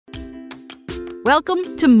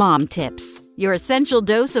Welcome to Mom Tips, your essential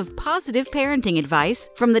dose of positive parenting advice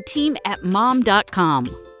from the team at Mom.com.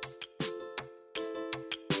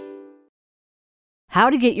 How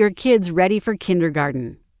to get your kids ready for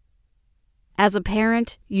kindergarten. As a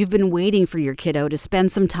parent, you've been waiting for your kiddo to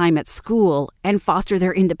spend some time at school and foster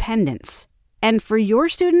their independence. And for your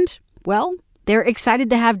student, well, they're excited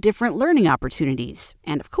to have different learning opportunities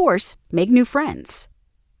and, of course, make new friends.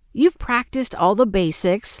 You've practiced all the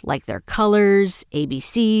basics like their colors,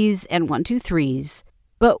 ABCs, and 1, 2, 3s.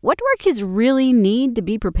 But what do our kids really need to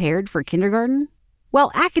be prepared for kindergarten?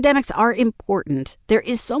 While academics are important, there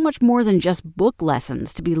is so much more than just book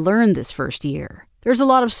lessons to be learned this first year. There's a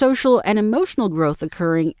lot of social and emotional growth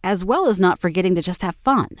occurring, as well as not forgetting to just have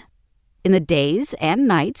fun. In the days and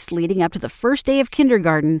nights leading up to the first day of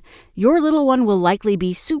kindergarten, your little one will likely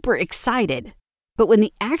be super excited. But when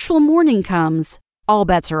the actual morning comes, all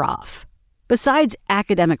bets are off. Besides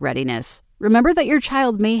academic readiness, remember that your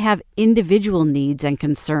child may have individual needs and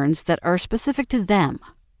concerns that are specific to them.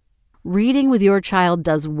 Reading with your child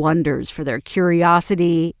does wonders for their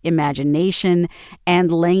curiosity, imagination,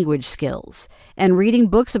 and language skills, and reading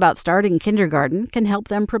books about starting kindergarten can help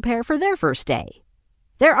them prepare for their first day.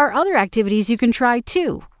 There are other activities you can try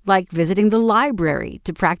too, like visiting the library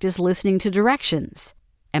to practice listening to directions,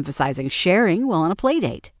 emphasizing sharing while on a play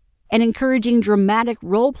date, and encouraging dramatic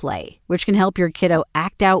role play, which can help your kiddo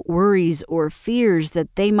act out worries or fears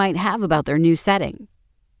that they might have about their new setting.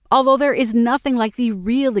 Although there is nothing like the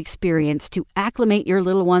real experience to acclimate your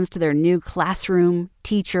little ones to their new classroom,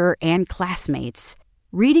 teacher, and classmates,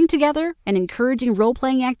 reading together and encouraging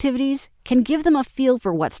role-playing activities can give them a feel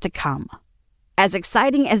for what's to come. As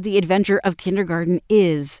exciting as the adventure of kindergarten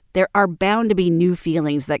is, there are bound to be new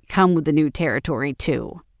feelings that come with the new territory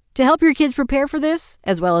too. To help your kids prepare for this,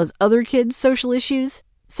 as well as other kids' social issues,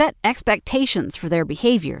 set expectations for their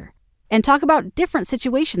behavior, and talk about different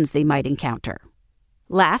situations they might encounter.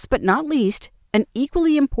 Last but not least, an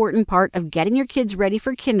equally important part of getting your kids ready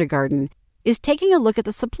for kindergarten is taking a look at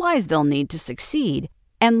the supplies they'll need to succeed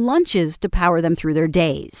and lunches to power them through their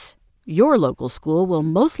days. Your local school will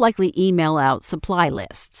most likely email out supply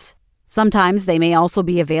lists. Sometimes they may also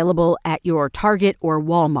be available at your Target or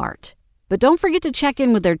Walmart. But don't forget to check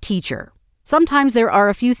in with their teacher. Sometimes there are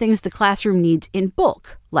a few things the classroom needs in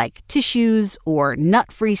bulk, like tissues or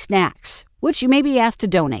nut-free snacks, which you may be asked to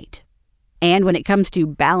donate. And when it comes to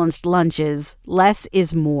balanced lunches, less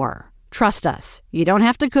is more. Trust us, you don't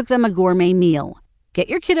have to cook them a gourmet meal. Get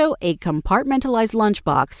your kiddo a compartmentalized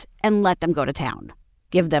lunchbox and let them go to town.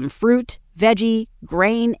 Give them fruit, veggie,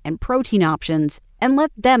 grain, and protein options, and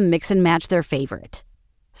let them mix and match their favorite.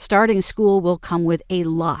 Starting school will come with a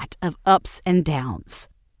lot of ups and downs,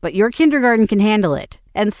 but your kindergarten can handle it,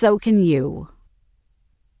 and so can you.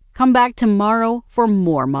 Come back tomorrow for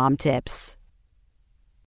more Mom Tips.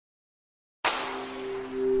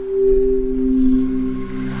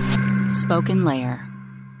 Spoken Layer.